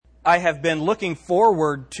I have been looking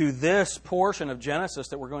forward to this portion of Genesis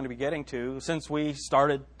that we're going to be getting to since we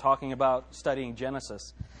started talking about studying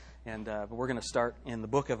Genesis. And we're going to start in the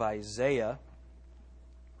book of Isaiah.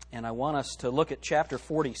 And I want us to look at chapter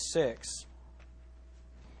 46.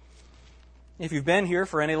 If you've been here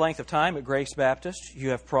for any length of time at Grace Baptist, you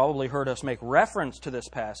have probably heard us make reference to this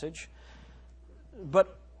passage.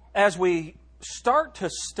 But as we start to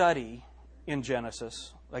study in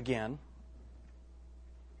Genesis again,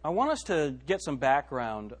 I want us to get some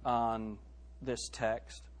background on this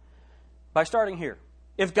text by starting here.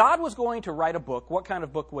 If God was going to write a book, what kind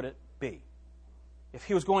of book would it be? If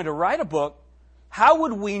He was going to write a book, how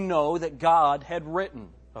would we know that God had written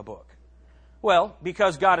a book? Well,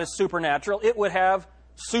 because God is supernatural, it would have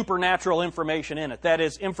supernatural information in it. That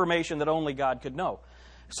is, information that only God could know.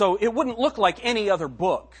 So it wouldn't look like any other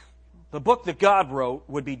book. The book that God wrote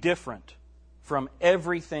would be different from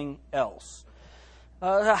everything else.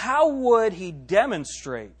 How would He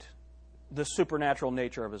demonstrate the supernatural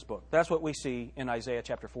nature of His book? That's what we see in Isaiah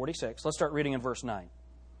chapter 46. Let's start reading in verse 9.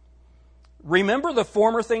 Remember the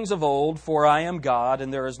former things of old, for I am God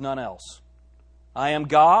and there is none else. I am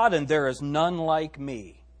God and there is none like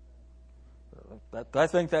me. I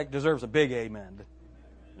think that deserves a big amen.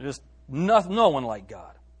 Just no one like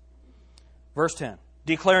God. Verse 10.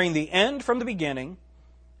 Declaring the end from the beginning,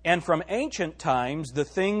 and from ancient times the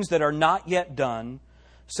things that are not yet done,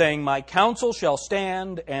 saying, my counsel shall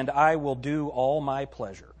stand, and I will do all my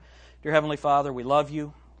pleasure. Dear Heavenly Father, we love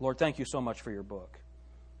You. Lord, thank You so much for Your book.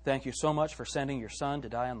 Thank You so much for sending Your Son to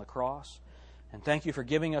die on the cross. And thank You for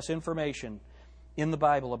giving us information in the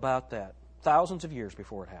Bible about that thousands of years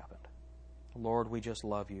before it happened. Lord, we just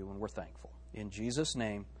love You, and we're thankful. In Jesus'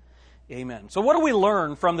 name, amen. So what do we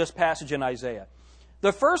learn from this passage in Isaiah?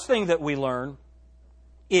 The first thing that we learn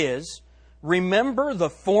is, remember the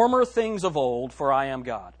former things of old, for I am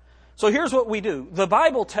God. So here's what we do. The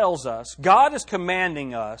Bible tells us, God is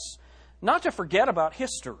commanding us not to forget about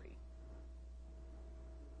history.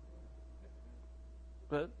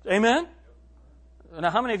 Amen? Now,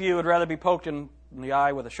 how many of you would rather be poked in the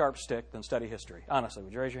eye with a sharp stick than study history? Honestly,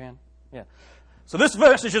 would you raise your hand? Yeah. So this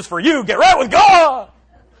message is for you. Get right with God!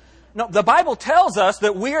 No, the Bible tells us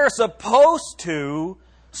that we are supposed to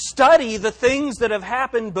study the things that have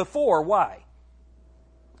happened before. Why?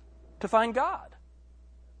 To find God.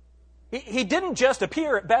 He didn't just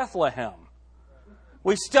appear at Bethlehem.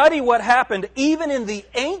 We study what happened even in the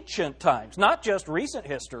ancient times, not just recent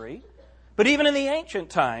history, but even in the ancient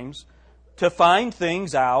times, to find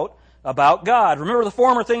things out about God. Remember the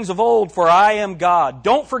former things of old, for I am God.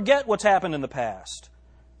 Don't forget what's happened in the past.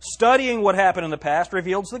 Studying what happened in the past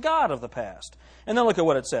reveals the God of the past. And then look at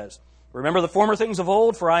what it says. Remember the former things of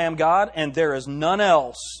old, for I am God, and there is none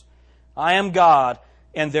else. I am God,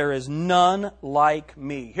 and there is none like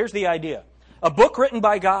me. Here's the idea. A book written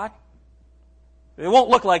by God, it won't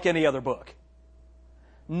look like any other book.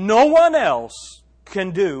 No one else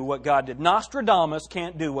can do what God did. Nostradamus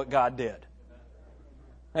can't do what God did.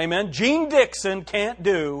 Amen? Gene Dixon can't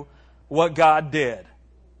do what God did.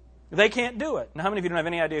 They can't do it. Now, how many of you don't have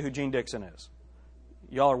any idea who Gene Dixon is?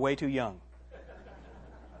 Y'all are way too young.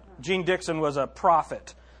 Gene Dixon was a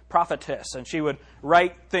prophetess, and she would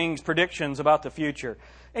write things, predictions about the future.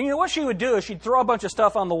 And you know what she would do is she'd throw a bunch of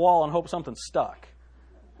stuff on the wall and hope something stuck.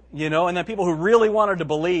 You know, and then people who really wanted to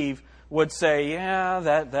believe would say, yeah,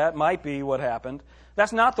 that might be what happened.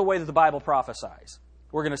 That's not the way that the Bible prophesies.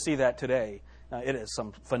 We're going to see that today. It is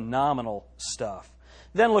some phenomenal stuff.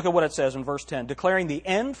 Then look at what it says in verse 10. Declaring the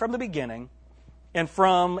end from the beginning, and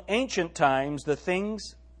from ancient times the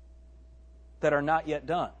things that are not yet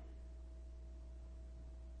done.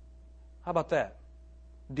 How about that?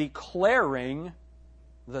 Declaring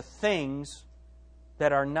the things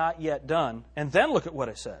that are not yet done. And then look at what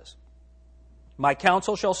it says. My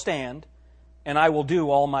counsel shall stand, and I will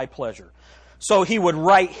do all my pleasure. So He would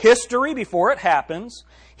write history before it happens.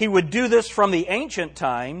 He would do this from the ancient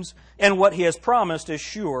times, and what He has promised is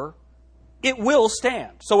sure. It will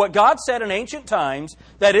stand. So what God said in ancient times,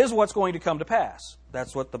 that is what's going to come to pass.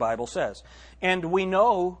 That's what the Bible says. And we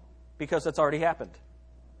know because it's already happened.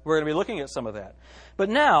 We're going to be looking at some of that. But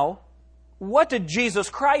now, what did Jesus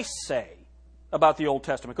Christ say about the Old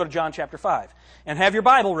Testament? Go to John chapter 5. And have your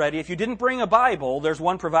Bible ready. If you didn't bring a Bible, there's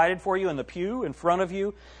one provided for you in the pew in front of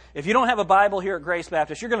you. If you don't have a Bible here at Grace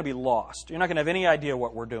Baptist, you're going to be lost. You're not going to have any idea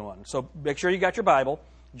what we're doing. So make sure you got your Bible.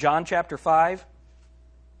 John chapter 5.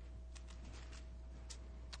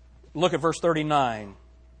 Look at verse 39.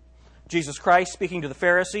 Jesus Christ speaking to the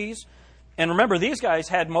Pharisees. And remember, these guys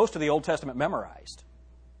had most of the Old Testament memorized.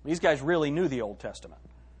 These guys really knew the Old Testament.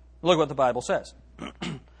 Look what the Bible says.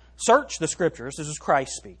 Search the Scriptures, this is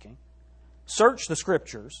Christ speaking. Search the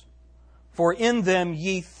Scriptures, for in them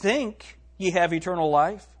ye think ye have eternal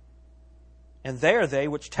life, and they are they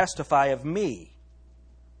which testify of me.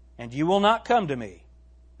 And you will not come to me,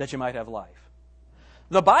 that you might have life.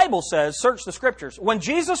 The Bible says, search the Scriptures. When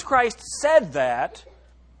Jesus Christ said that,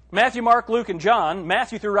 Matthew, Mark, Luke, and John,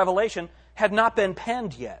 Matthew through Revelation, had not been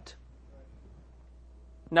penned yet.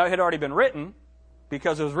 Now, it had already been written,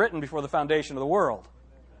 because it was written before the foundation of the world.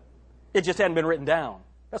 It just hadn't been written down.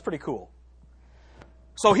 That's pretty cool.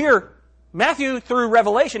 So here, Matthew through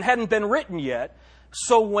Revelation hadn't been written yet.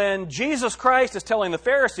 So when Jesus Christ is telling the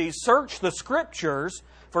Pharisees, search the Scriptures,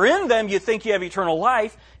 for in them you think you have eternal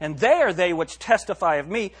life, and they are they which testify of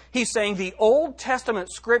me, he's saying the Old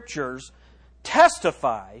Testament Scriptures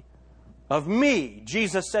testify of me.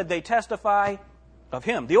 Jesus said they testify of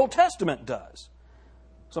him. The Old Testament does.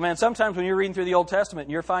 So man, sometimes when you're reading through the Old Testament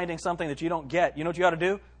and you're finding something that you don't get, you know what you ought to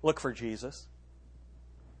do? Look for Jesus.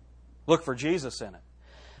 Look for Jesus in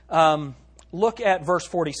it. Look at verse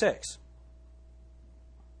 46.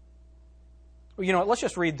 You know what, let's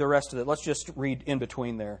just read the rest of it. Let's just read in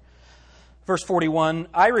between there. Verse 41,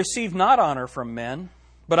 I receive not honor from men,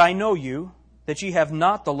 but I know you, that ye have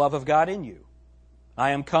not the love of God in you.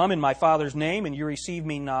 I am come in my Father's name, and ye receive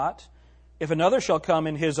me not. If another shall come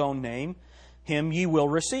in his own name, him ye will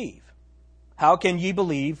receive. How can ye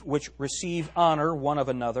believe which receive honor one of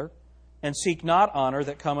another, and seek not honor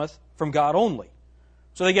that cometh from God only?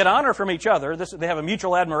 So they get honor from each other. They have a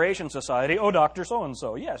mutual admiration society. Oh, Dr.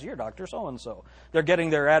 So-and-so. Yes, you're Dr. So-and-so. They're getting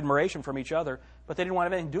their admiration from each other, but they didn't want to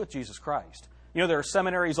have anything to do with Jesus Christ. You know, there are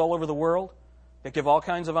seminaries all over the world that give all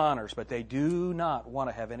kinds of honors, but they do not want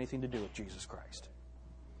to have anything to do with Jesus Christ.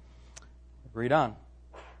 Read on.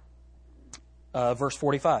 Verse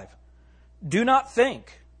 45. Do not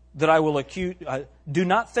think that I will accuse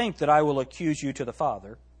you to the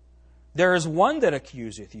Father. There is one that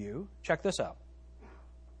accuseth you. Check this out.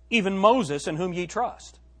 Even Moses, in whom ye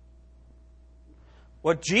trust.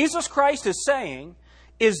 What Jesus Christ is saying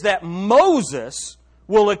is that Moses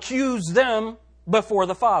will accuse them before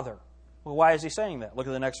the Father. Well, why is he saying that? Look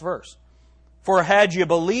at the next verse. For had you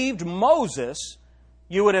believed Moses,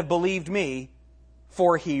 you would have believed me,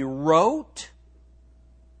 for he wrote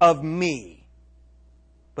of me.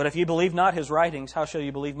 But if you believe not his writings, how shall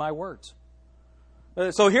you believe my words?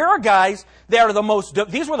 So here are guys, these were the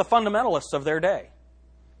fundamentalists of their day.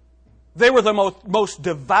 They were the most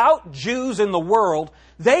devout Jews in the world.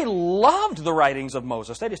 They loved the writings of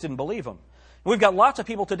Moses. They just didn't believe them. We've got lots of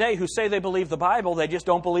people today who say they believe the Bible, they just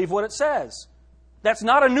don't believe what it says. That's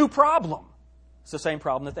not a new problem. It's the same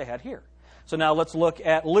problem that they had here. So now let's look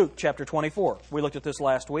at Luke chapter 24. We looked at this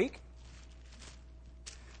last week.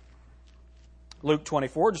 Luke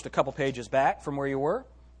 24, just a couple pages back from where you were.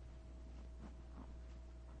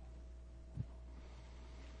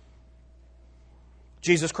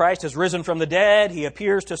 Jesus Christ has risen from the dead. He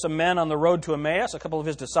appears to some men on the road to Emmaus, a couple of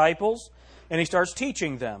his disciples, and he starts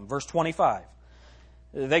teaching them. Verse 25.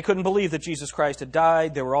 They couldn't believe that Jesus Christ had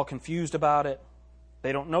died. They were all confused about it.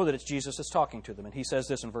 They don't know that it's Jesus that's talking to them. And he says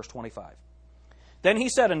this in verse 25. Then he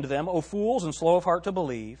said unto them, O fools and slow of heart to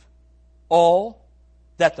believe, all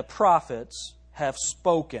that the prophets have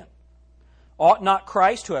spoken. Ought not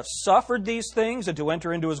Christ to have suffered these things and to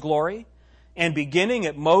enter into his glory? And beginning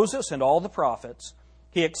at Moses and all the prophets,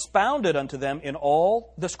 he expounded unto them in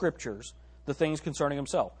all the Scriptures the things concerning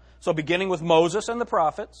himself. So beginning with Moses and the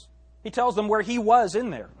prophets, he tells them where he was in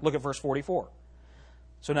there. Look at verse 44.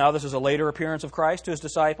 So now this is a later appearance of Christ to his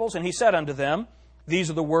disciples. And he said unto them, These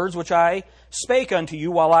are the words which I spake unto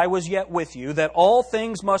you while I was yet with you, that all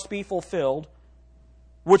things must be fulfilled,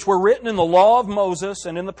 which were written in the law of Moses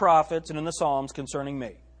and in the prophets and in the Psalms concerning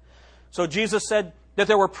me. So Jesus said that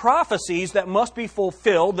there were prophecies that must be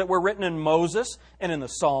fulfilled that were written in Moses and in the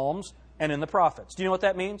Psalms and in the prophets. Do you know what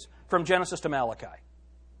that means? From Genesis to Malachi.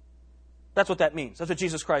 That's what that means. That's what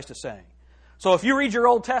Jesus Christ is saying. So if you read your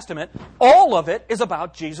Old Testament, all of it is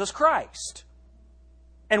about Jesus Christ.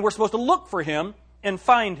 And we're supposed to look for him and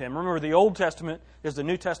find him. Remember, the Old Testament is the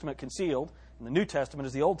New Testament concealed, and the New Testament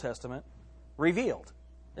is the Old Testament revealed.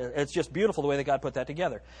 It's just beautiful the way that God put that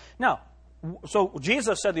together. Now, so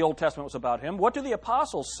Jesus said the Old Testament was about him. What do the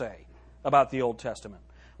apostles say about the Old Testament?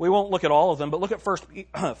 We won't look at all of them, but look at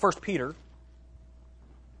 1 Peter.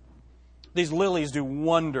 These lilies do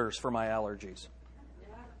wonders for my allergies.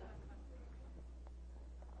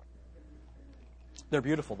 They're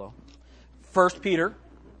beautiful, though. 1 Peter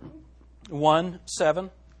 1:7.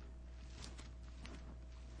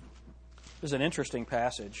 This is an interesting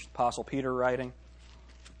passage. Apostle Peter writing.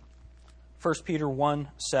 1 Peter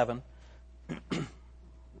 1:7.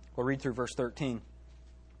 We'll read through verse 13.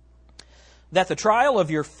 that the trial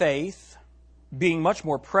of your faith, being much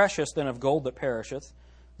more precious than of gold that perisheth,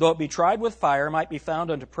 though it be tried with fire, might be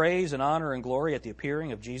found unto praise and honor and glory at the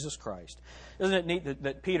appearing of Jesus Christ. Isn't it neat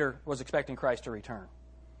that Peter was expecting Christ to return?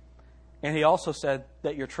 And he also said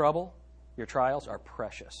that your trouble, your trials are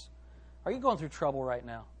precious. Are you going through trouble right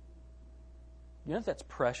now? You know if that's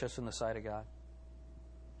precious in the sight of God?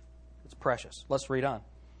 It's precious. Let's read on.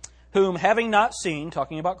 Whom, having not seen,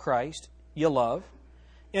 talking about Christ, ye love,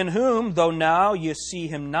 in whom, though now ye see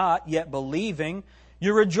him not, yet believing,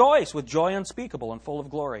 you rejoice with joy unspeakable and full of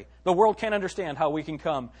glory. The world can't understand how we can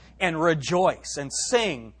come and rejoice and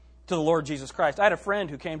sing to the Lord Jesus Christ. I had a friend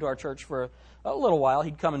who came to our church for a little while.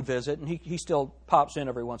 He'd come and visit, and he still pops in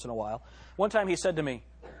every once in a while. One time he said to me,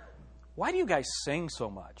 "Why do you guys sing so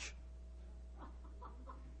much?"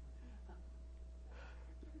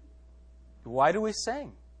 Why do we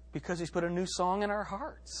sing? Because He's put a new song in our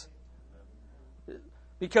hearts.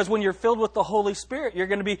 Because when you're filled with the Holy Spirit, you're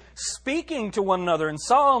going to be speaking to one another in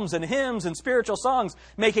psalms and hymns and spiritual songs,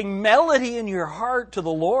 making melody in your heart to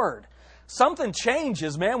the Lord. Something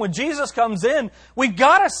changes, man. When Jesus comes in, we've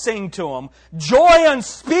got to sing to Him. Joy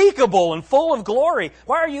unspeakable and full of glory.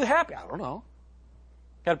 Why are you happy? I don't know.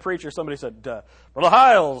 Had a preacher, somebody said, Brother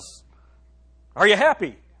Hiles, are you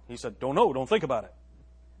happy? He said, don't know, don't think about it.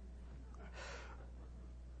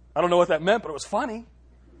 I don't know what that meant, but it was funny.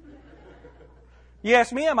 You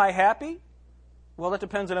ask me, am I happy? Well, that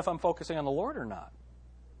depends on if I'm focusing on the Lord or not.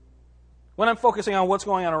 When I'm focusing on what's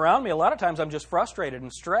going on around me, a lot of times I'm just frustrated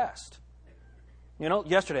and stressed. You know,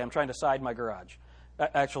 yesterday I'm trying to side my garage.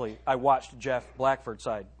 Actually, I watched Jeff Blackford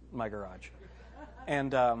side my garage.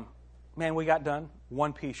 And, man, we got done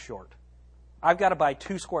one piece short. I've got to buy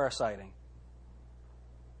 2 square siding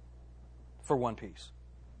for one piece.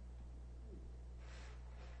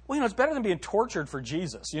 Well, you know, it's better than being tortured for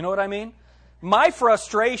Jesus. You know what I mean? My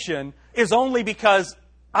frustration is only because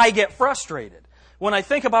I get frustrated. When I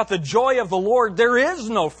think about the joy of the Lord, there is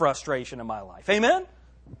no frustration in my life. Amen?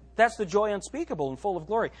 That's the joy unspeakable and full of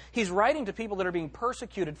glory. He's writing to people that are being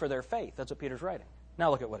persecuted for their faith. That's what Peter's writing.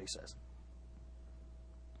 Now look at what he says.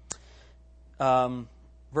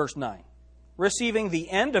 Verse 9. Receiving the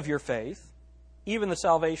end of your faith, even the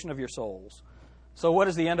salvation of your souls. So what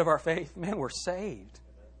is the end of our faith? Man, we're saved.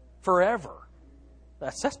 Forever.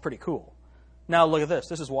 That's pretty cool. Now look at this.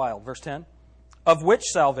 This is wild. Verse 10. Of which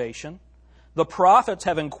salvation the prophets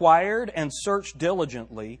have inquired and searched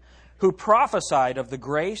diligently, who prophesied of the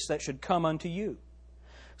grace that should come unto you.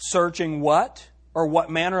 Searching what, or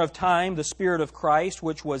what manner of time the Spirit of Christ,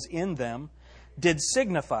 which was in them, did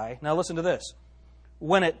signify. Now listen to this.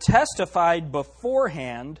 When it testified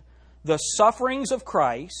beforehand the sufferings of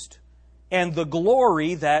Christ and the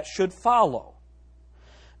glory that should follow.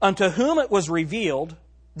 Unto whom it was revealed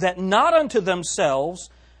that not unto themselves,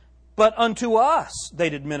 but unto us they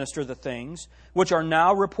did minister the things, which are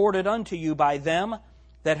now reported unto you by them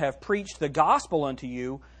that have preached the gospel unto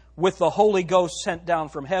you, with the Holy Ghost sent down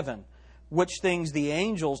from heaven, which things the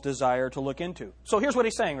angels desire to look into. So here's what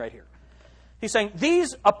he's saying right here. He's saying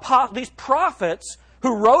these prophets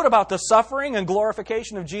who wrote about the suffering and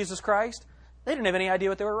glorification of Jesus Christ, they didn't have any idea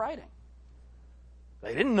what they were writing.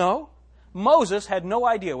 They didn't know. Moses had no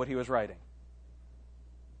idea what he was writing.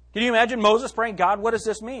 Can you imagine Moses praying, God, what does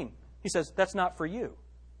this mean? He says, that's not for you.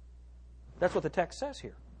 That's what the text says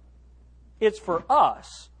here. It's for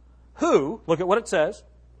us who, look at what it says,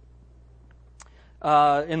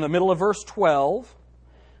 in the middle of verse 12,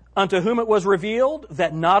 unto whom it was revealed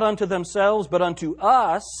that not unto themselves, but unto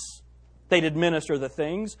us they did minister the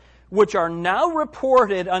things, which are now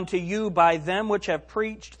reported unto you by them which have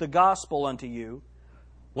preached the gospel unto you.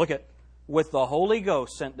 Look at, with the Holy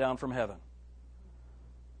Ghost sent down from heaven.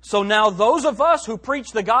 So now those of us who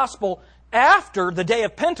preach the gospel after the day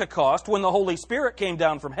of Pentecost, when the Holy Spirit came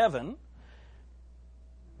down from heaven,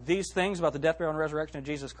 these things about the death, burial, and resurrection of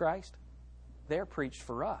Jesus Christ, they're preached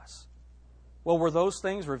for us. Well, were those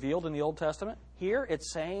things revealed in the Old Testament? Here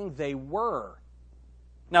it's saying they were.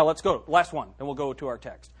 Now let's go. Last one, and we'll go to our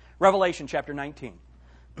text. Revelation chapter 19.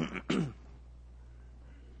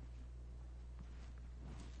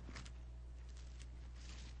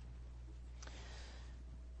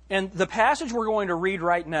 And the passage we're going to read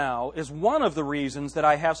right now is one of the reasons that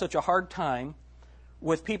I have such a hard time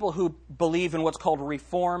with people who believe in what's called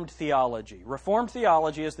Reformed theology. Reformed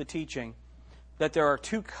theology is the teaching that there are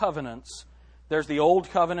 2 covenants. There's the Old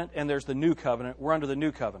Covenant and there's the New Covenant. We're under the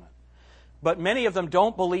New Covenant. But many of them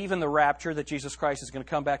don't believe in the rapture, that Jesus Christ is going to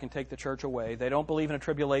come back and take the church away. They don't believe in a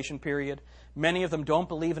tribulation period. Many of them don't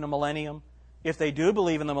believe in a millennium. If they do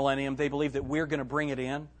believe in the millennium, they believe that we're going to bring it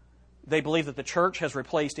in. They believe that the church has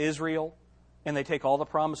replaced Israel and they take all the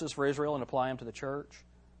promises for Israel and apply them to the church.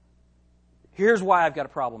 Here's why I've got a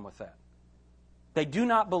problem with that. They do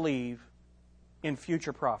not believe in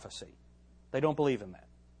future prophecy. They don't believe in that.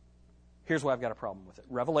 Here's why I've got a problem with it.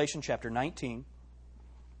 Revelation chapter 19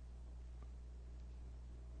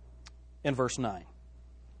 and verse 9.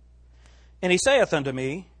 And he saith unto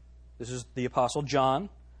me, this is the Apostle John,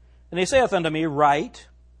 and he saith unto me, Write,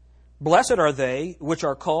 Blessed are they which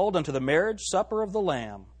are called unto the marriage supper of the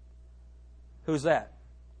Lamb. Who's that?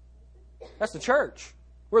 That's the church.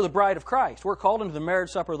 We're the bride of Christ. We're called into the marriage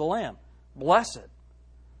supper of the Lamb. Blessed.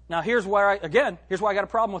 Now here's where I got a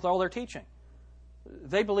problem with all their teaching.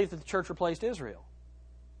 They believe that the church replaced Israel.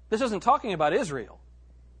 This isn't talking about Israel.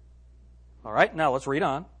 All right, now let's read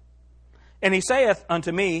on. And he saith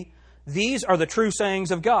unto me, These are the true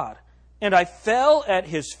sayings of God. And I fell at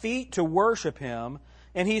his feet to worship him,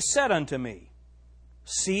 and he said unto me,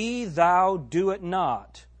 See thou do it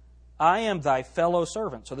not. I am thy fellow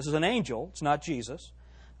servant. So this is an angel, it's not Jesus.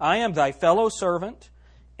 I am thy fellow servant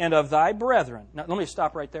and of thy brethren. Now let me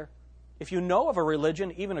stop right there. If you know of a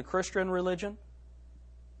religion, even a Christian religion,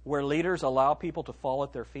 where leaders allow people to fall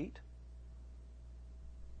at their feet,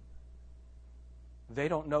 they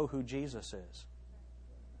don't know who Jesus is.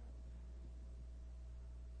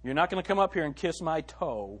 You're not going to come up here and kiss my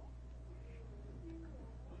toe.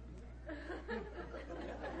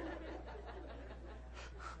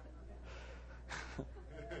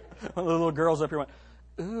 One of the little girls up here went,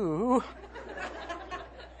 ooh.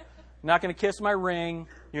 Not going to kiss my ring.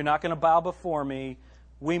 You're not going to bow before me.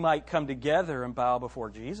 We might come together and bow before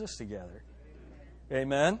Jesus together.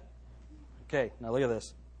 Amen? Okay, now look at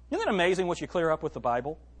this. Isn't that amazing what you clear up with the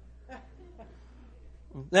Bible?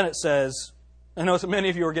 Then it says, I know so many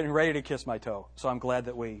of you are getting ready to kiss my toe, so I'm glad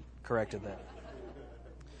that we corrected that.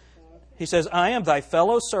 He says, I am thy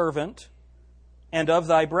fellow servant and of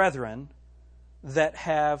thy brethren that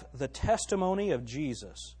have the testimony of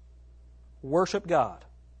Jesus. Worship God.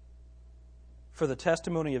 For the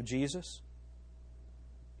testimony of Jesus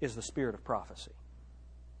is the spirit of prophecy.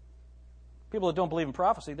 People that don't believe in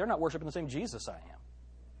prophecy, they're not worshiping the same Jesus I am.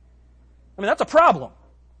 I mean, that's a problem.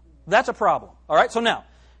 That's a problem. All right, so now,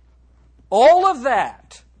 all of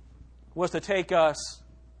that was to take us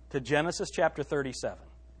to Genesis chapter 37.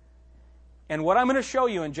 And what I'm going to show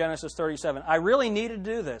you in Genesis 37, I really needed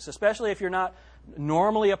to do this, especially if you're not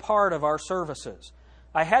normally a part of our services.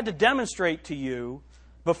 I had to demonstrate to you,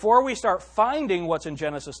 before we start finding what's in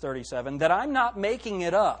Genesis 37, that I'm not making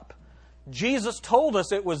it up. Jesus told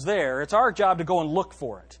us it was there. It's our job to go and look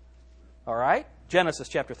for it. All right? Genesis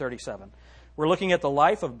chapter 37. We're looking at the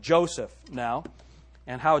life of Joseph now,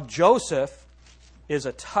 and how Joseph is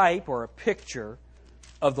a type or a picture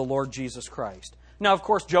of the Lord Jesus Christ. Now, of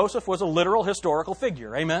course, Joseph was a literal historical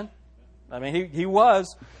figure. Amen? I mean, he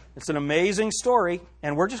was. It's an amazing story,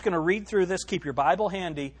 and we're just going to read through this. Keep your Bible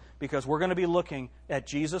handy, because we're going to be looking at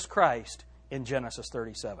Jesus Christ in Genesis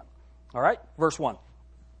 37. All right? Verse 1.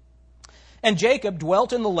 And Jacob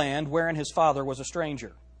dwelt in the land wherein his father was a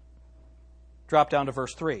stranger. Drop down to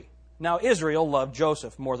verse 3. Now Israel loved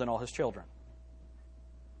Joseph more than all his children.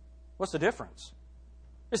 What's the difference?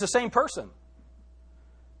 It's the same person.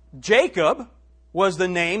 Jacob was the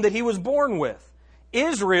name that he was born with.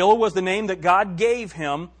 Israel was the name that God gave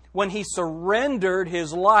him when he surrendered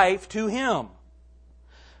his life to him.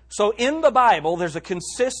 So in the Bible, there's a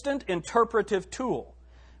consistent interpretive tool.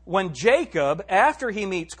 When Jacob, after he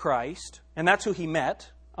meets Christ, and that's who he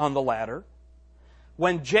met on the ladder,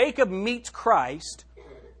 when Jacob meets Christ,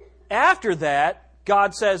 after that,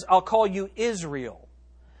 God says, I'll call you Israel.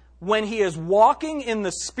 When he is walking in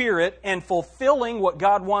the Spirit and fulfilling what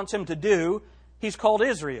God wants him to do, he's called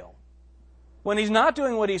Israel. When he's not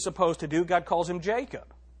doing what he's supposed to do, God calls him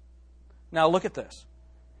Jacob. Now look at this.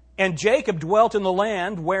 And Jacob dwelt in the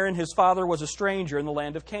land wherein his father was a stranger, in the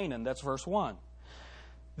land of Canaan. That's verse 1.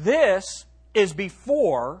 This is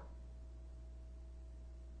before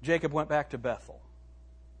Jacob went back to Bethel.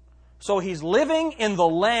 So he's living in the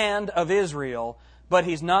land of Israel, but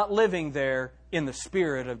he's not living there in the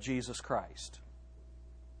Spirit of Jesus Christ.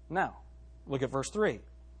 Now, look at verse 3.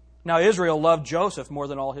 Now Israel loved Joseph more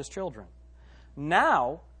than all his children.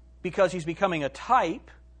 Now, because he's becoming a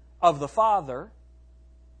type of the Father,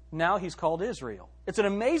 now he's called Israel. It's an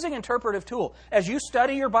amazing interpretive tool. As you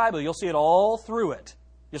study your Bible, you'll see it all through it.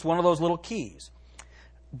 Just one of those little keys.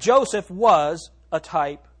 Joseph was a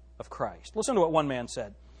type of Christ. Listen to what one man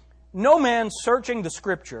said. No man searching the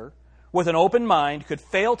Scripture with an open mind could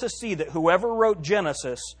fail to see that whoever wrote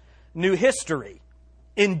Genesis knew history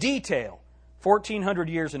in detail 1,400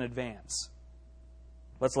 years in advance.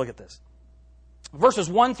 Let's look at this. Verses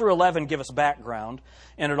 1 through 11 give us background,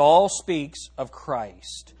 and it all speaks of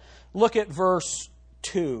Christ. Look at verse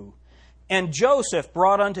 2. And Joseph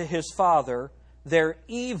brought unto his father their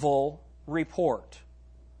evil report.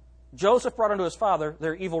 Joseph brought unto his father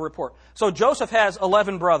their evil report. So Joseph has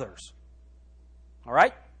 11 brothers. All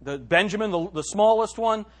right? Benjamin, the smallest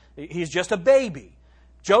one, he's just a baby.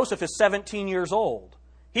 Joseph is 17 years old.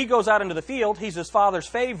 He goes out into the field. He's his father's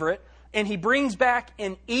favorite. And he brings back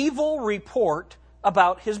an evil report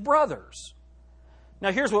about his brothers.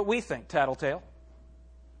 Now here's what we think, Tattletale.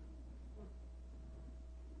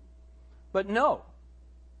 But no,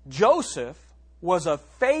 Joseph was a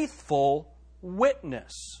faithful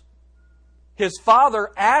witness. His father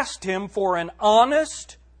asked him for an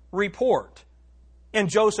honest report, and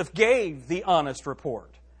Joseph gave the honest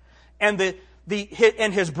report. And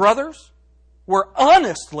his brothers were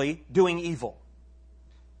honestly doing evil.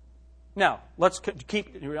 Now, let's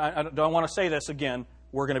keep, I don't want to say this again.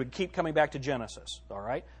 We're going to keep coming back to Genesis, all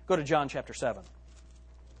right? Go to John chapter 7.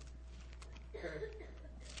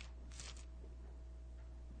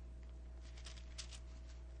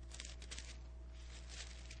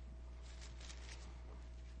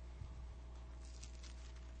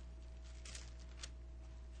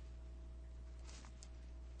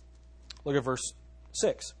 Look at verse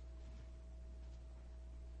 6.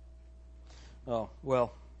 Oh,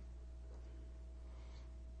 well,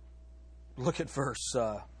 look at verse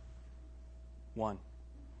 1.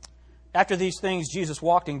 After these things, Jesus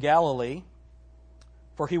walked in Galilee,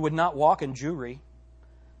 for he would not walk in Jewry,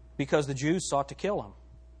 because the Jews sought to kill him.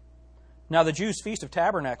 Now the Jews' feast of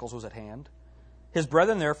tabernacles was at hand. His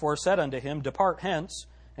brethren therefore said unto him, Depart hence,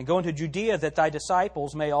 and go into Judea, that thy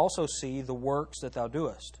disciples may also see the works that thou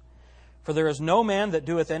doest. For there is no man that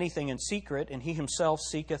doeth anything in secret, and he himself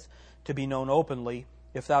seeketh to be known openly.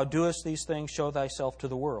 If thou doest these things, show thyself to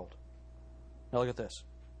the world. Now look at this.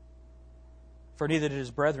 For neither did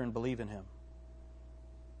his brethren believe in him.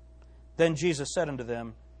 Then Jesus said unto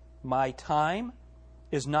them, My time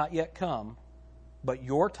is not yet come, but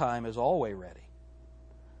your time is always ready.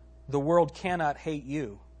 The world cannot hate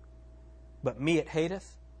you, but me it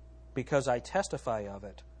hateth, because I testify of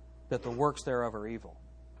it, that the works thereof are evil.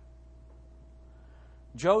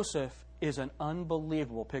 Joseph is an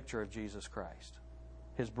unbelievable picture of Jesus Christ.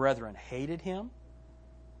 His brethren hated him,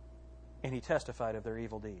 and he testified of their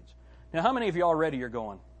evil deeds. Now, how many of you already are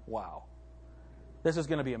going, wow, this is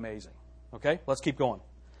going to be amazing? Okay, let's keep going.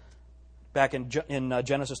 Back in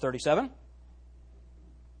Genesis 37,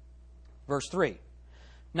 verse 3.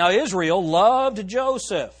 Now Israel loved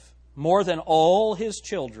Joseph more than all his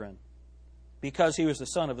children, because he was the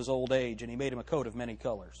son of his old age, and he made him a coat of many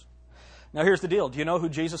colors. Now here's the deal. Do you know who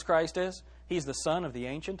Jesus Christ is? He's the Son of the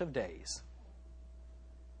Ancient of Days.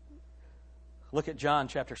 Look at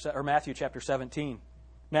Matthew chapter 17.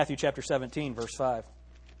 Matthew chapter 17, verse 5.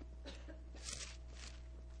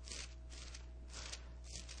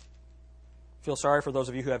 Feel sorry for those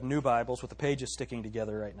of you who have new Bibles with the pages sticking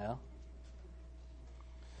together right now.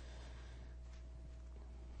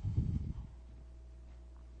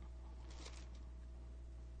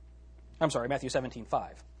 I'm sorry, Matthew 17,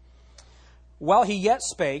 5. While he yet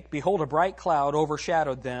spake, behold, a bright cloud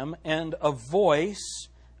overshadowed them, and a voice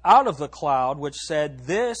out of the cloud which said,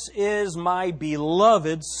 This is my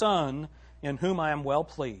beloved Son, in whom I am well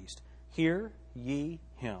pleased. Hear ye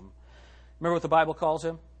him. Remember what the Bible calls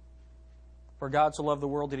him? For God so loved the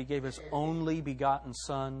world that he gave his only begotten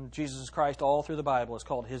Son. Jesus Christ, all through the Bible, is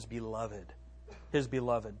called his beloved. His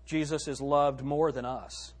beloved. Jesus is loved more than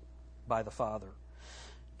us by the Father,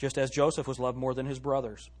 just as Joseph was loved more than his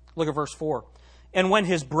brothers. Look at verse 4. And when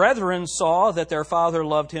his brethren saw that their father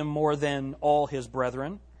loved him more than all his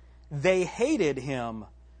brethren, they hated him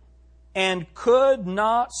and could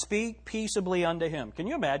not speak peaceably unto him. Can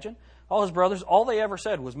you imagine? All his brothers, all they ever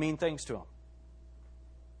said was mean things to him.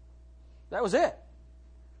 That was it.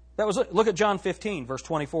 That was it. Look at John 15, verse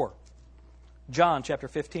 24. John chapter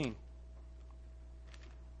 15.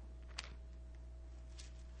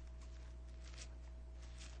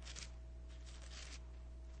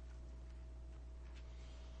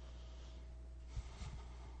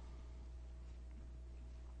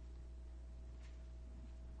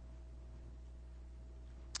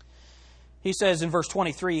 He says in verse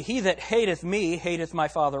 23, He that hateth me hateth my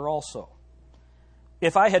Father also.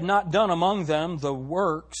 If I had not done among them the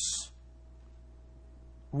works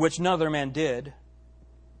which none other man did,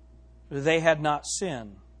 they had not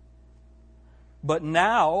sin. But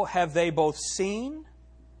now have they both seen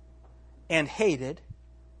and hated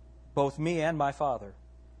both me and my Father.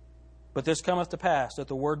 But this cometh to pass, that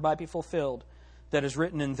the word might be fulfilled, that is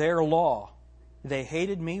written in their law, They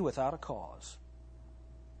hated me without a cause.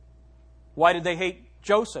 Why did they hate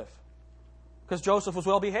Joseph? Because Joseph was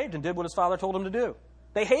well behaved and did what his father told him to do.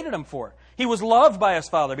 They hated him for it. He was loved by his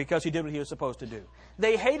father because he did what he was supposed to do.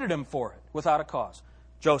 They hated him for it without a cause.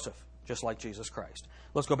 Joseph, just like Jesus Christ.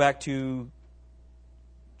 Let's go back to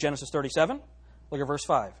Genesis 37. Look at verse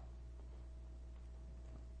 5.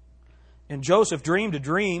 And Joseph dreamed a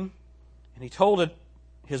dream, and he told it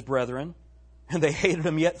his brethren, and they hated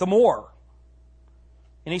him yet the more.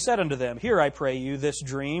 And he said unto them, Hear, I pray you, this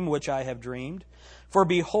dream which I have dreamed. For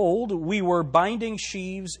behold, we were binding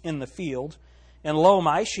sheaves in the field, and lo,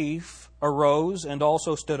 my sheaf arose and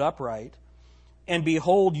also stood upright. And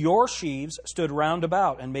behold, your sheaves stood round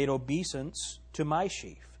about and made obeisance to my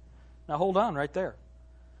sheaf. Now hold on right there.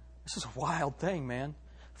 This is a wild thing, man.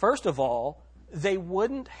 First of all, they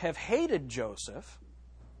wouldn't have hated Joseph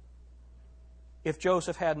if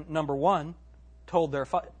Joseph hadn't, number one, told their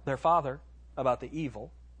father about the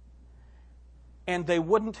evil. And they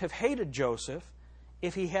wouldn't have hated Joseph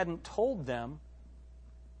if he hadn't told them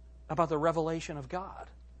about the revelation of God.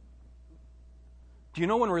 Do you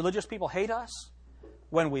know when religious people hate us?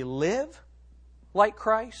 When we live like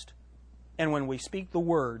Christ and when we speak the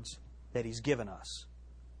words that He's given us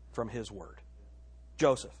from His Word.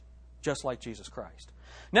 Joseph, just like Jesus Christ.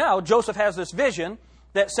 Now, Joseph has this vision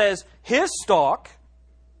that says his stalk,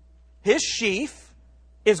 his sheaf,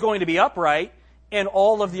 is going to be upright, and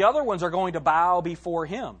all of the other ones are going to bow before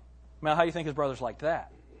him. Now, how do you think his brothers liked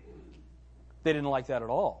that? They didn't like that at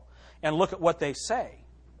all. And look at what they say.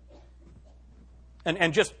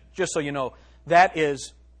 And just so you know, that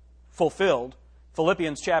is fulfilled.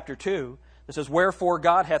 Philippians chapter 2, it says, Wherefore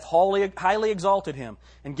God hath highly exalted him,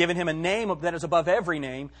 and given him a name that is above every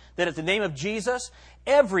name, that at the name of Jesus,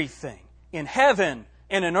 everything in heaven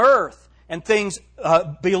and in earth, and things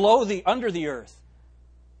under the earth,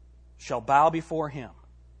 shall bow before him.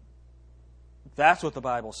 That's what the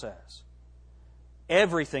Bible says.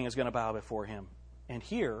 Everything is going to bow before him. And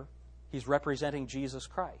here, he's representing Jesus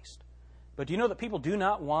Christ. But do you know that people do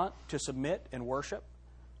not want to submit and worship?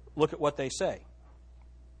 Look at what they say.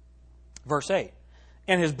 Verse 8.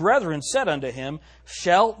 And his brethren said unto him,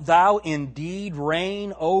 Shalt thou indeed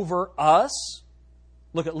reign over us?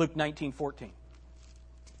 Look at Luke 19:14.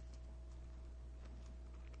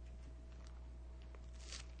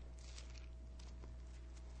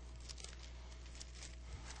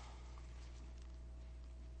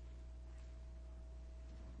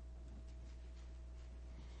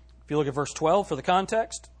 If you look at verse 12 for the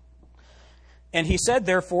context. And he said,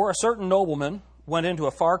 Therefore, a certain nobleman went into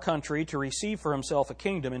a far country to receive for himself a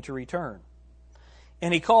kingdom and to return.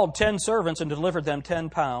 And he called 10 servants and delivered them 10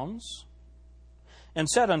 pounds, and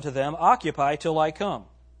said unto them, Occupy till I come.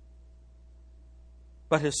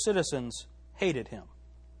 But his citizens hated him,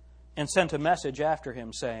 and sent a message after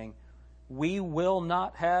him, saying, We will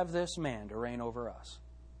not have this man to reign over us.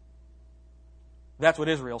 That's what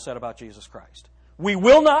Israel said about Jesus Christ. We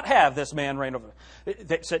will not have this man reign over us.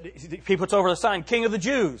 They said, he puts over the sign, King of the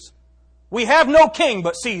Jews. We have no king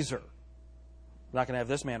but Caesar. We're not going to have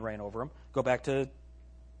this man reign over him. Go back to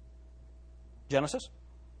Genesis.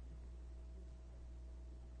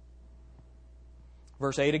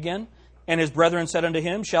 Verse 8 again. And his brethren said unto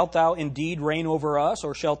him, Shalt thou indeed reign over us,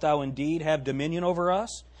 or shalt thou indeed have dominion over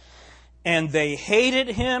us? And they hated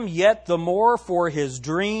him yet the more for his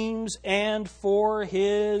dreams and for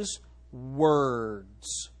his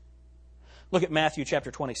words. Look at Matthew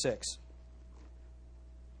chapter 26.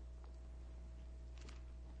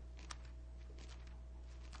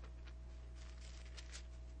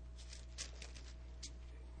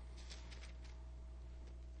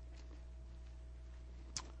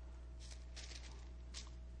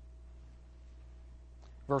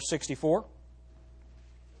 Verse 64.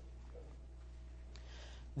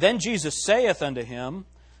 Then Jesus saith unto him,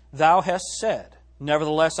 Thou hast said,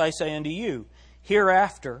 Nevertheless I say unto you,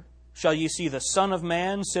 Hereafter shall ye see the Son of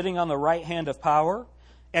Man sitting on the right hand of power,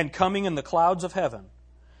 and coming in the clouds of heaven.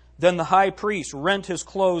 Then the high priest rent his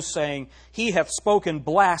clothes, saying, He hath spoken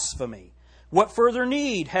blasphemy. What further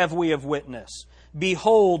need have we of witness?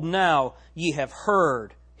 Behold, now ye have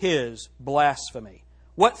heard his blasphemy.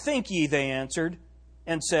 What think ye? They answered,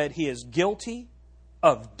 and said, He is guilty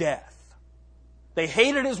of death. They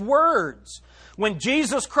hated his words. When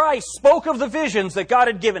Jesus Christ spoke of the visions that God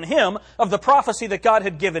had given him, of the prophecy that God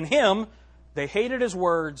had given him, they hated his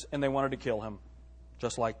words and they wanted to kill him,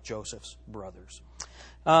 just like Joseph's brothers.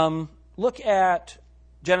 Look at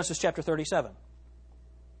Genesis chapter 37,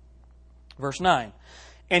 verse 9.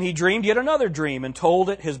 And he dreamed yet another dream, and told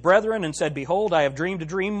it his brethren, and said, Behold, I have dreamed a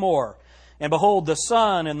dream more. And behold, the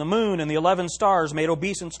sun and the moon and the 11 stars made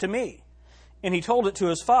obeisance to me. And he told it to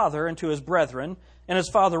his father and to his brethren, And his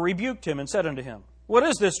father rebuked him and said unto him, What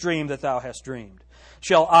is this dream that thou hast dreamed?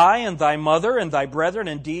 Shall I and thy mother and thy brethren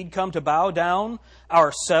indeed come to bow down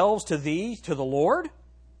ourselves to thee, to the Lord?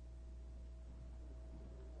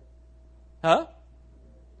 Huh?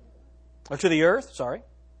 Or to the earth, sorry.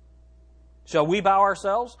 Shall we bow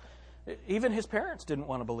ourselves? Even his parents didn't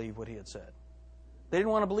want to believe what he had said. They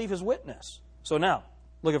didn't want to believe his witness. So now,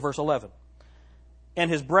 look at verse 11. And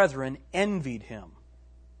his brethren envied him.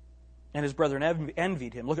 And his brethren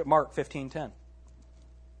envied him. Look at Mark 15:10.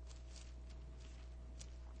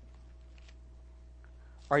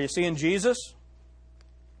 Are you seeing Jesus?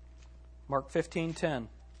 Mark 15:10.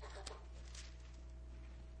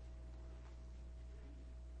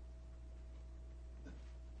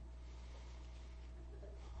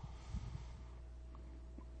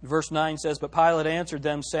 Verse 9 says, But Pilate answered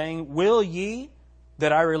them, saying, Will ye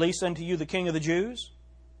that I release unto you the King of the Jews?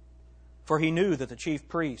 For he knew that the chief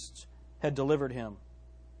priests had delivered him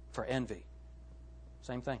for envy.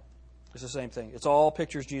 Same thing. It's the same thing. It's all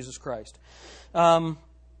pictures Jesus Christ.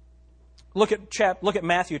 Look at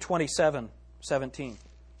Matthew 27:17.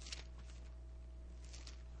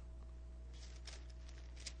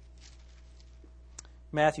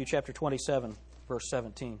 Matthew chapter 27, verse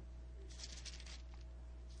 17.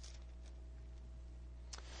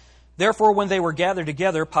 Therefore, when they were gathered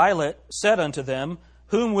together, Pilate said unto them,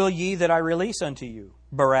 Whom will ye that I release unto you,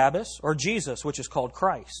 Barabbas or Jesus, which is called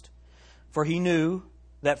Christ? For he knew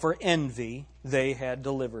that for envy they had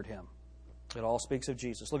delivered him. It all speaks of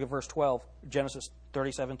Jesus. Look at verse 12, Genesis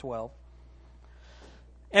 37:12.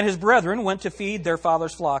 And his brethren went to feed their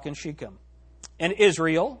father's flock in Shechem. And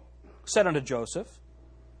Israel said unto Joseph,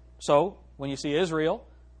 so when you see Israel,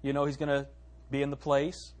 you know he's going to be in the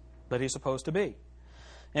place that he's supposed to be.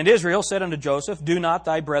 And Israel said unto Joseph, Do not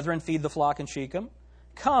thy brethren feed the flock in Shechem?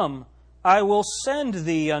 Come, I will send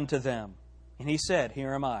thee unto them. And he said,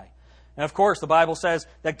 Here am I. And of course, the Bible says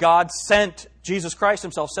that God sent, Jesus Christ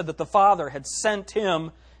himself said that the Father had sent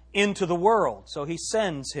him into the world. So he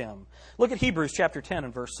sends him. Look at Hebrews chapter 10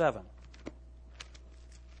 and verse 7.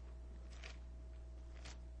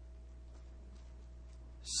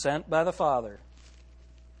 Sent by the Father.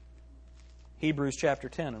 Hebrews chapter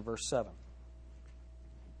 10 and verse 7.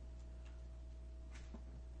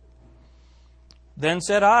 Then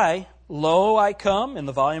said I, Lo, I come, in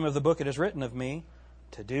the volume of the book it is written of me,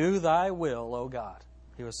 to do thy will, O God.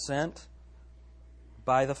 He was sent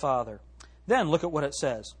by the Father. Then look at what it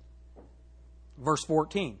says. Verse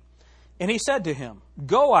 14. And he said to him,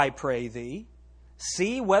 Go, I pray thee,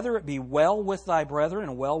 see whether it be well with thy brethren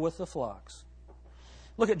and well with the flocks.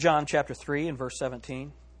 Look at John chapter 3 and verse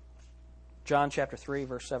 17. John chapter 3,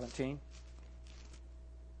 verse 17.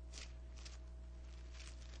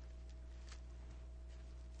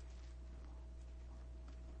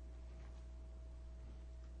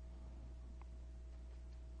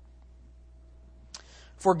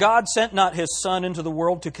 For God sent not his Son into the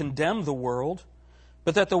world to condemn the world,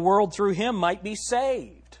 but that the world through him might be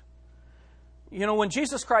saved. You know, when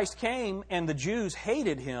Jesus Christ came and the Jews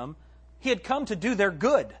hated him, he had come to do their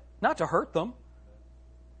good, not to hurt them.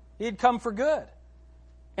 He had come for good.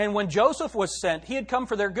 And when Joseph was sent, he had come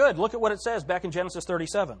for their good. Look at what it says back in Genesis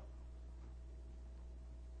 37.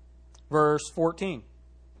 Verse 14.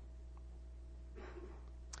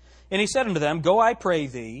 And he said unto them, Go, I pray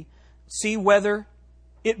thee, see whether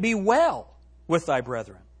it be well with thy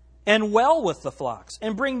brethren, and well with the flocks,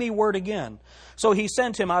 and bring me word again. So he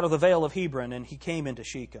sent him out of the vale of Hebron, and he came into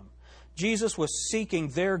Shechem. Jesus was seeking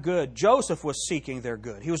their good. Joseph was seeking their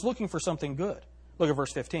good. He was looking for something good. Look at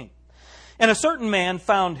verse 15. And a certain man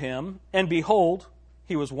found him, and behold,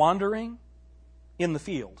 he was wandering in the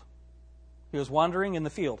field. He was wandering in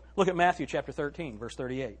the field. Look at Matthew chapter 13, verse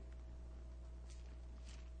 38.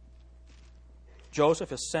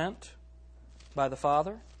 Joseph is sent by the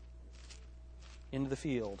Father into the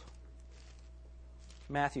field.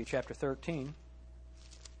 Matthew chapter 13,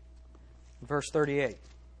 verse 38.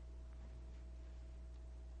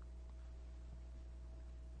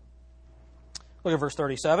 Look at verse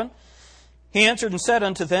 37. He answered and said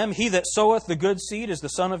unto them, He that soweth the good seed is the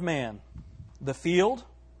Son of Man. The field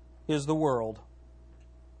is the world.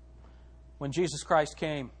 When Jesus Christ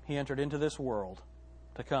came, he entered into this world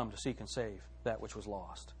to come to seek and save that which was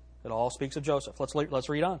lost. It all speaks of Joseph. Let's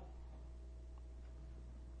read on.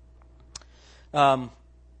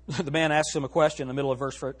 The man asks him a question in the middle of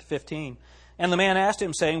verse 15. And the man asked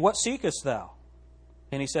him, saying, What seekest thou?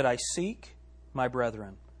 And he said, I seek my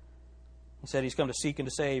brethren. He said he's come to seek and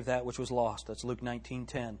to save that which was lost. That's Luke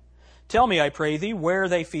 19:10. Tell me, I pray thee, where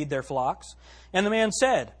they feed their flocks. And the man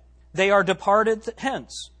said, They are departed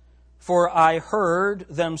hence, For I heard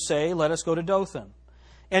them say, let us go to Dothan.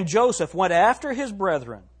 And Joseph went after his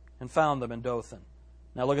brethren and found them in Dothan.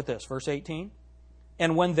 Now look at this, verse 18.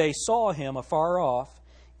 And when they saw him afar off,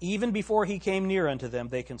 even before he came near unto them,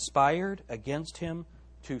 they conspired against him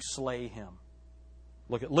to slay him.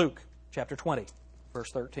 Look at Luke chapter 20, verse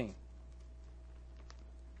 13.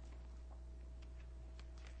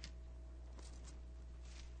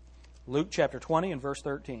 Luke chapter 20 and verse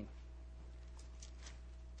 13.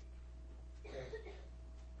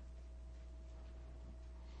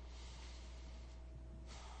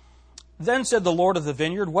 Then said the Lord of the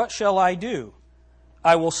vineyard, what shall I do?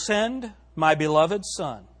 I will send my beloved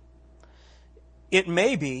son. It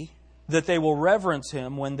may be that they will reverence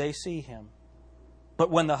him when they see him.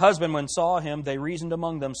 But when the husbandmen saw him, they reasoned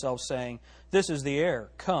among themselves, saying, this is the heir.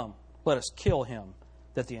 Come, let us kill him,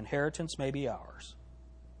 that the inheritance may be ours.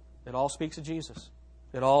 It all speaks of Jesus.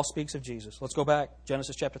 It all speaks of Jesus. Let's go back.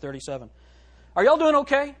 Genesis chapter 37. Are y'all doing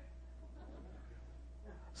okay?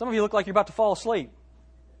 Some of you look like you're about to fall asleep.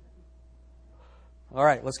 All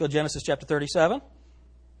right, let's go to Genesis chapter 37.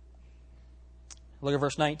 Look at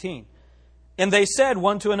verse 19. And they said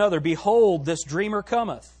one to another, behold, this dreamer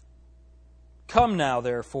cometh. Come now,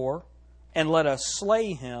 therefore, and let us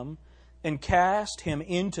slay him and cast him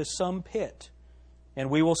into some pit. And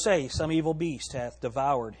we will say, some evil beast hath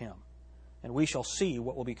devoured him. And we shall see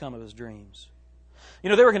what will become of his dreams. You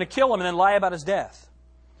know, they were going to kill him and then lie about his death.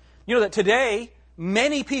 You know that today,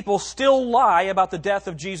 many people still lie about the death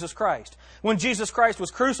of Jesus Christ. When Jesus Christ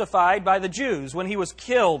was crucified by the Jews, when he was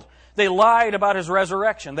killed, they lied about his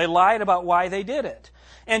resurrection. They lied about why they did it.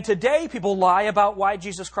 And today, people lie about why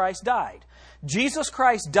Jesus Christ died. Jesus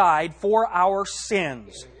Christ died for our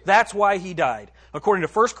sins. That's why he died. According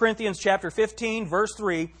to 1 Corinthians chapter 15, verse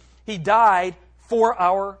 3, he died for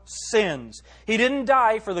our sins. He didn't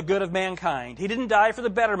die for the good of mankind. He didn't die for the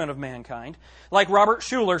betterment of mankind. Like Robert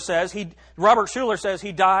Schuller says,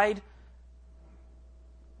 he died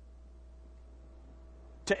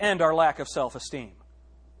to end our lack of self-esteem.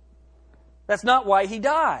 That's not why he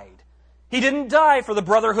died. He didn't die for the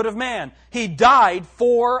brotherhood of man. He died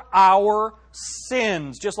for our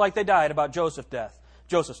sins, just like they died about Joseph's death.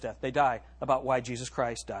 They die about why Jesus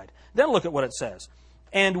Christ died. Then look at what it says.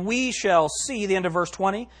 And we shall see, the end of verse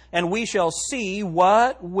 20, and we shall see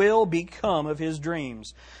what will become of his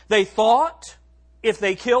dreams. They thought if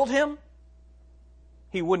they killed him,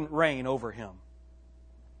 he wouldn't reign over him.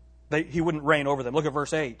 He wouldn't reign over them. Look at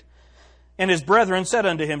verse 8. And his brethren said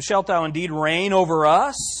unto him, shalt thou indeed reign over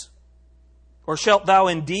us? Or shalt thou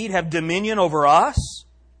indeed have dominion over us?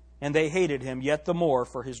 And they hated him yet the more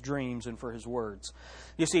for his dreams and for his words.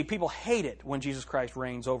 You see, people hate it when Jesus Christ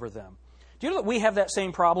reigns over them. Do you know that we have that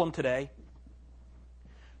same problem today?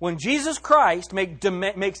 When Jesus Christ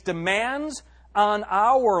makes demands on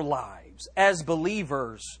our lives as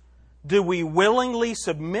believers, do we willingly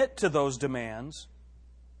submit to those demands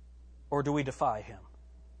or do we defy him?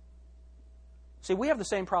 See, we have the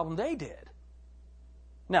same problem they did.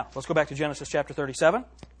 Now, let's go back to Genesis chapter 37.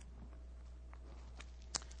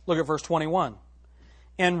 Look at verse 21.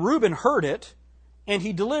 And Reuben heard it, and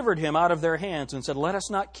he delivered him out of their hands, and said, let us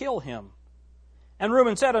not kill him. And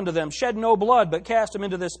Reuben said unto them, shed no blood, but cast him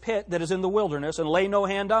into this pit that is in the wilderness, and lay no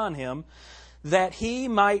hand on him, that he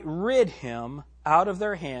might rid him out of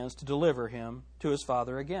their hands to deliver him to his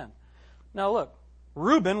father again. Now look,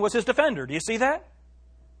 Reuben was his defender. Do you see that?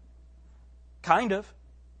 Kind of.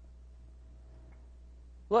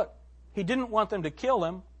 Look, he didn't want them to kill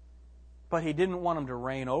him, but he didn't want them to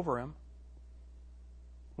reign over him.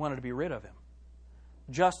 He wanted to be rid of him.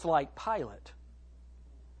 Just like Pilate.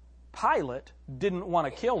 Pilate didn't want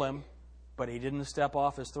to kill him, but he didn't step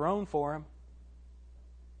off his throne for him.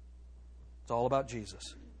 It's all about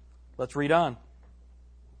Jesus. Let's read on.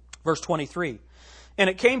 Verse 23. And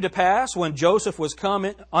it came to pass, when Joseph was come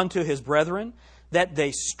unto his brethren, that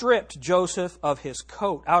they stripped Joseph of his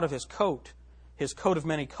coat, out of his coat of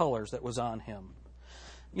many colors that was on him.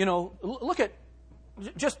 You know, look at,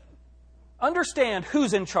 just understand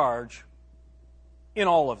who's in charge in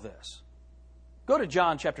all of this. Go to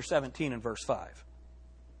John chapter 17 and verse 5.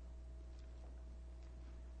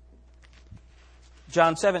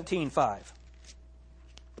 John 17, 5.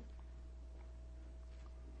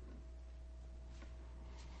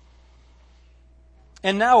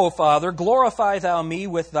 And now, O Father, glorify thou me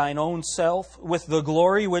with thine own self, with the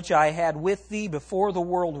glory which I had with thee before the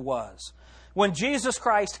world was. When Jesus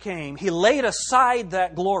Christ came, he laid aside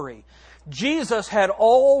that glory. Jesus had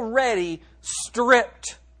already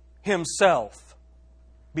stripped himself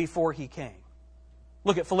before he came.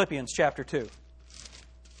 Look at Philippians chapter 2.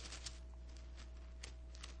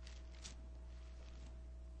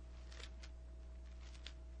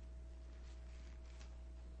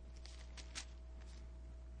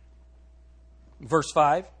 Verse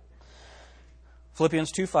 5,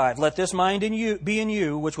 Philippians 2:5, let this mind be in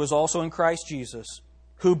you, which was also in Christ Jesus,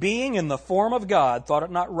 who being in the form of God, thought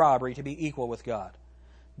it not robbery to be equal with God,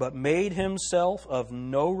 but made himself of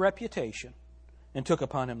no reputation, and took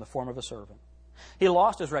upon him the form of a servant. He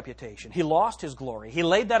lost his reputation. He lost his glory. He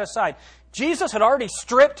laid that aside. Jesus had already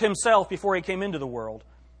stripped himself before he came into the world.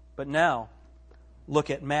 But now, look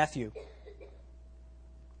at Matthew.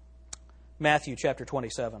 Matthew chapter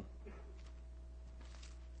 27.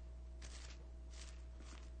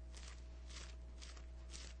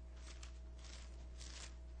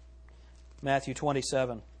 Matthew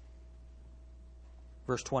 27,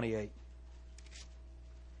 verse 28.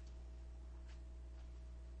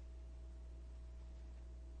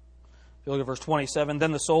 If you look at verse 27,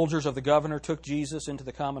 then the soldiers of the governor took Jesus into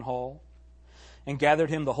the common hall and gathered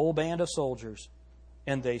him the whole band of soldiers,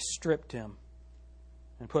 and they stripped him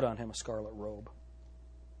and put on him a scarlet robe.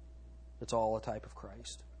 It's all a type of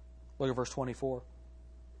Christ. Look at verse 24.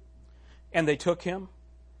 And they took him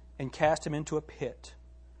and cast him into a pit.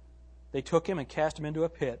 They took him and cast him into a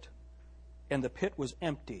pit, and the pit was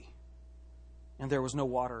empty, and there was no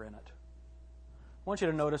water in it. I want you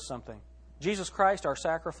to notice something. Jesus Christ, our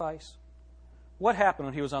sacrifice, what happened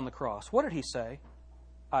when he was on the cross? What did he say?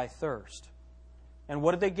 I thirst. And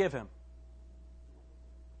what did they give him?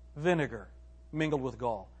 Vinegar mingled with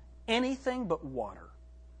gall. Anything but water.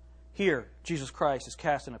 Here, Jesus Christ is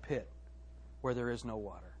cast in a pit where there is no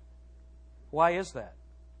water. Why is that?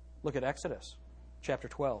 Look at Exodus chapter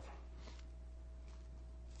 12.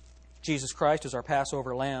 Jesus Christ is our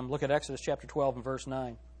Passover lamb. Look at Exodus chapter 12 and verse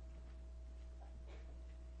 9.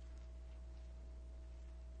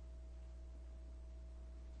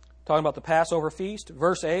 Talking about the Passover feast,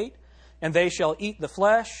 verse 8, and they shall eat the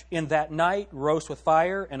flesh in that night, roast with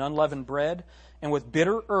fire and unleavened bread, and with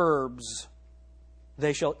bitter herbs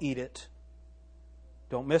they shall eat it.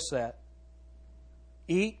 Don't miss that.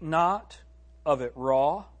 Eat not of it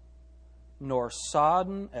raw, nor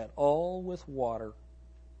sodden at all with water,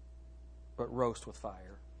 but roast with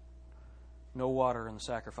fire. No water in the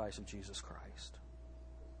sacrifice of Jesus Christ.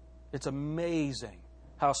 It's amazing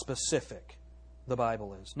how specific the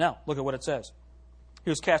Bible is. Now, look at what it says. He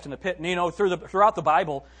was cast in the pit. And you know, throughout the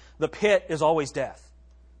Bible, the pit is always death.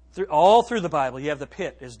 All through the Bible, you have the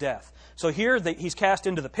pit is death. So here, he's cast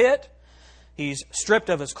into the pit. He's stripped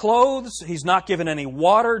of his clothes. He's not given any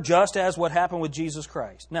water, just as what happened with Jesus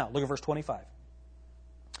Christ. Now, look at verse 25.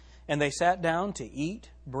 And they sat down to eat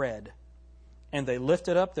bread. And they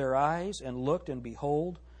lifted up their eyes and looked, and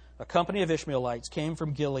behold, a company of Ishmaelites came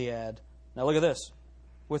from Gilead. Now look at this.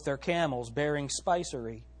 With their camels bearing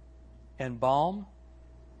spicery and balm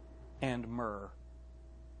and myrrh.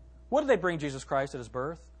 What did they bring Jesus Christ at his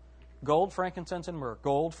birth? Gold, frankincense, and myrrh.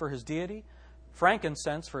 Gold for his deity,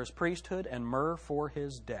 frankincense for his priesthood, and myrrh for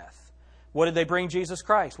his death. What did they bring Jesus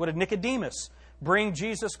Christ? What did Nicodemus bring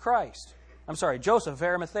Jesus Christ? Joseph of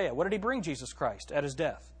Arimathea. What did he bring Jesus Christ at his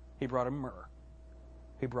death? He brought him myrrh.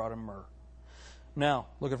 He brought him myrrh. Now,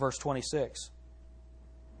 look at verse 26.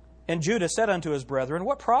 And Judah said unto his brethren,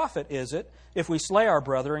 what profit is it if we slay our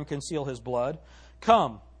brother and conceal his blood?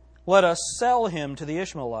 Come, let us sell him to the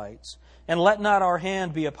Ishmaelites, and let not our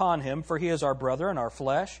hand be upon him, for he is our brother and our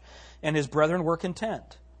flesh. And his brethren were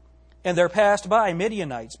content. And there passed by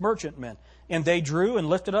Midianites, merchantmen, and they drew and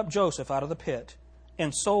lifted up Joseph out of the pit,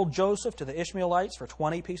 and sold Joseph to the Ishmaelites for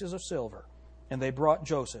 20 pieces of silver. And they brought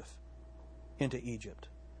Joseph into Egypt.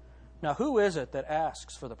 Now, who is it that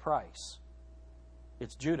asks for the price?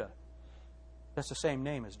 It's Judah. That's the same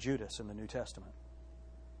name as Judas in the New Testament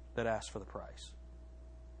that asked for the price.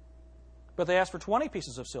 But they asked for 20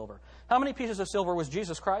 pieces of silver. How many pieces of silver was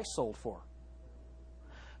Jesus Christ sold for?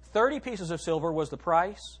 30 pieces of silver was the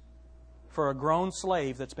price for a grown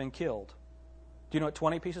slave that's been killed. Do you know what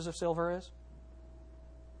 20 pieces of silver is?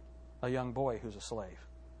 A young boy who's a slave.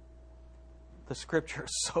 The Scripture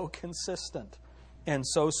is so consistent and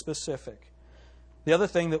so specific. The other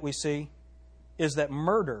thing that we see is that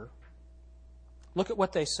murder, look at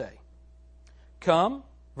what they say. Come,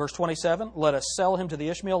 verse 27, let us sell him to the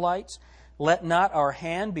Ishmaelites. Let not our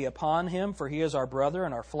hand be upon him, for he is our brother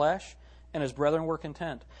and our flesh. And his brethren were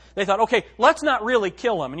content. They thought, okay, let's not really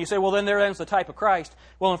kill him. And you say, well, then there ends the type of Christ.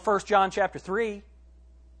 Well, in 1 John chapter 3,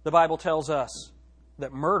 the Bible tells us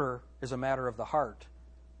that murder is a matter of the heart.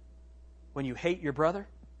 When you hate your brother,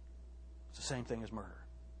 it's the same thing as murder.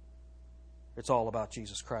 It's all about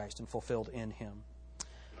Jesus Christ and fulfilled in him.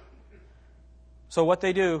 So what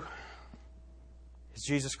they do is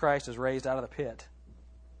Jesus Christ is raised out of the pit.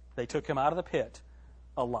 They took him out of the pit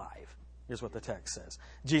alive, is what the text says.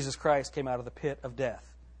 Jesus Christ came out of the pit of death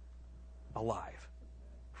alive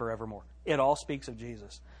forevermore. It all speaks of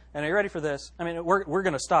Jesus. And are you ready for this? I mean, we're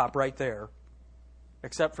going to stop right there,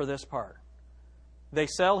 except for this part. They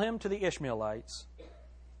sell him to the Ishmaelites.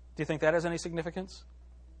 Do you think that has any significance?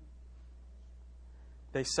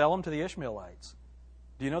 They sell him to the Ishmaelites.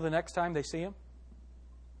 Do you know the next time they see him?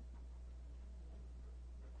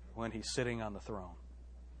 When he's sitting on the throne.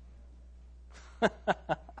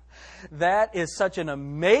 That is such an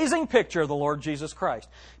amazing picture of the Lord Jesus Christ.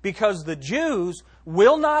 Because the Jews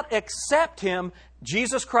will not accept him,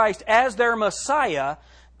 Jesus Christ, as their Messiah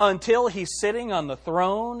until he's sitting on the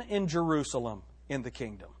throne in Jerusalem in the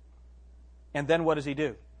kingdom. And then what does he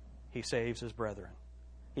do? He saves his brethren.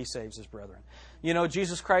 He saves his brethren. You know,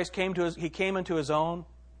 Jesus Christ came into his own,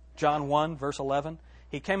 John 1, verse 11.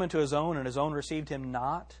 He came into his own, and his own received him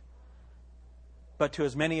not. But to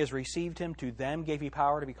as many as received him, to them gave he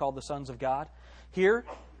power to be called the sons of God. Here,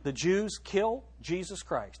 the Jews kill Jesus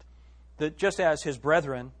Christ. Just as his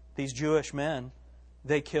brethren, these Jewish men,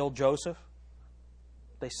 they kill Joseph.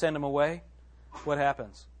 They send him away. What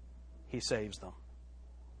happens? He saves them.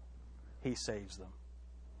 He saves them.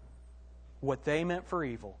 What they meant for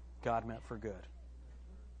evil, God meant for good.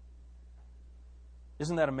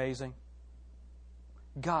 Isn't that amazing?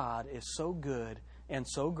 God is so good and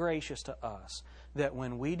so gracious to us that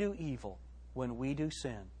when we do evil, when we do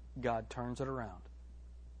sin, God turns it around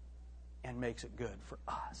and makes it good for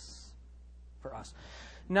us. For us.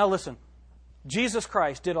 Now listen, Jesus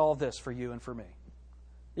Christ did all this for you and for me.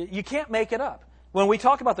 You can't make it up. When we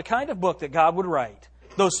talk about the kind of book that God would write,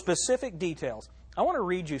 those specific details, I want to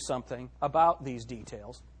read you something about these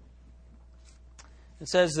details. It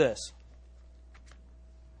says this.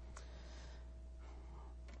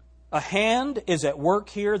 A hand is at work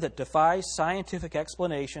here that defies scientific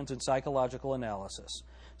explanations and psychological analysis.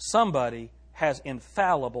 Somebody has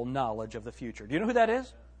infallible knowledge of the future. Do you know who that is?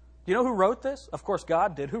 Do you know who wrote this? Of course,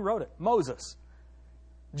 God did. Who wrote it? Moses.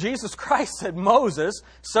 Jesus Christ said, Moses,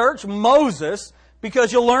 search Moses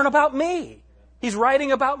because you'll learn about me. He's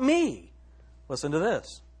writing about me. Listen to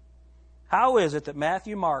this. How is it that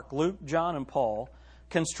Matthew, Mark, Luke, John, and Paul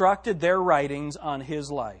constructed their writings on his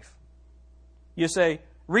life? You say,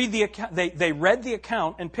 read the account. They read the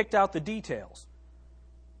account and picked out the details.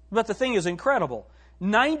 But the thing is incredible.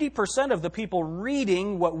 90% of the people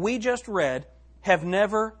reading what we just read have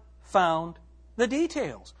never found the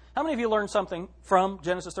details. How many of you learned something from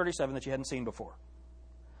Genesis 37 that you hadn't seen before?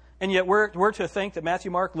 And yet we're to think that Matthew,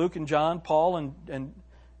 Mark, Luke, and John, Paul,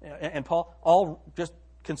 and Paul all just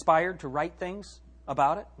conspired to write things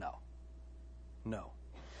about it? No. No.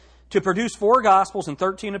 To produce 4 Gospels and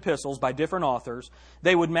 13 epistles by different authors,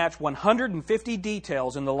 they would match 150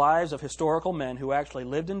 details in the lives of historical men who actually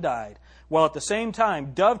lived and died, while at the same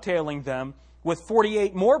time dovetailing them with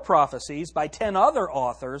 48 more prophecies by 10 other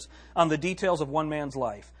authors on the details of one man's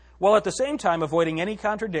life, while at the same time avoiding any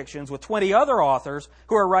contradictions with 20 other authors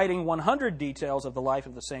who are writing 100 details of the life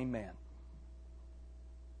of the same man.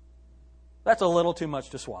 That's a little too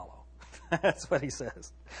much to swallow. That's what he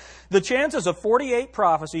says. The chances of 48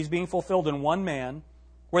 prophecies being fulfilled in one man,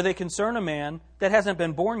 where they concern a man that hasn't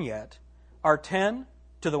been born yet, are 10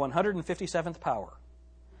 to the 157th power.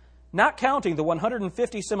 Not counting the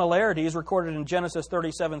 150 similarities recorded in Genesis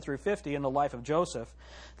 37 through 50 in the life of Joseph,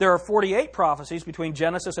 there are 48 prophecies between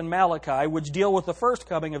Genesis and Malachi which deal with the first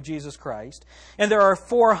coming of Jesus Christ, and there are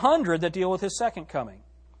 400 that deal with his second coming.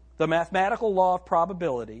 The mathematical law of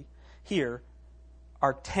probability here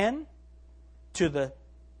are 10 to the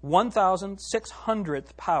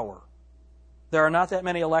 1,600th power. There are not that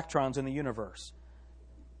many electrons in the universe.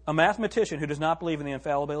 A mathematician who does not believe in the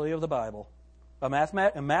infallibility of the Bible, a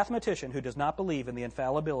mathematician who does not believe in the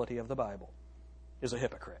infallibility of the Bible is a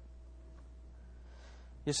hypocrite.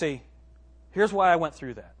 You see, here's why I went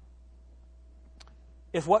through that.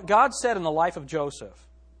 If what God said in the life of Joseph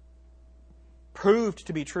proved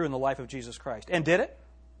to be true in the life of Jesus Christ, and did it,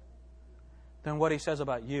 then what he says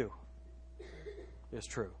about you is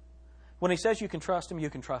true. When he says you can trust him, you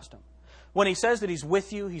can trust him. When he says that he's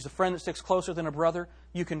with you, he's a friend that sticks closer than a brother,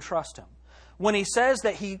 you can trust him. When he says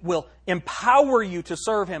that he will empower you to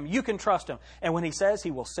serve him, you can trust him. And when he says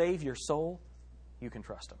he will save your soul, you can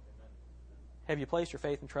trust him. Have you placed your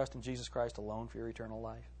faith and trust in Jesus Christ alone for your eternal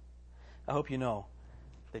life? I hope you know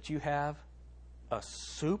that you have a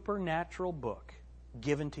supernatural book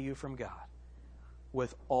given to you from God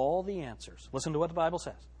with all the answers. Listen to what the Bible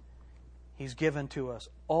says. He's given to us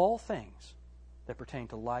all things that pertain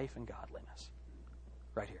to life and godliness.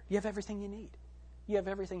 Right here. You have everything you need. You have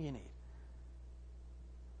everything you need.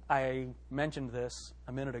 I mentioned this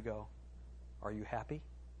a minute ago. Are you happy?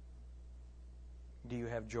 Do you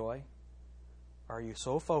have joy? Are you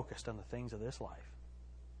so focused on the things of this life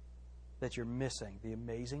that you're missing the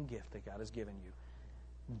amazing gift that God has given you.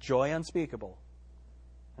 Joy unspeakable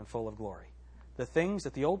and full of glory. The things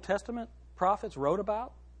that the Old Testament prophets wrote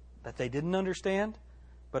about that they didn't understand,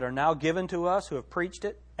 but are now given to us who have preached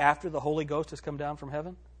it after the Holy Ghost has come down from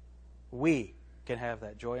heaven, we can have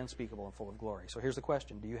that joy unspeakable and full of glory. So here's the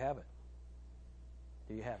question. Do you have it?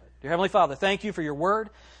 Do you have it? Dear Heavenly Father, thank you for your word,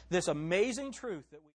 this amazing truth that we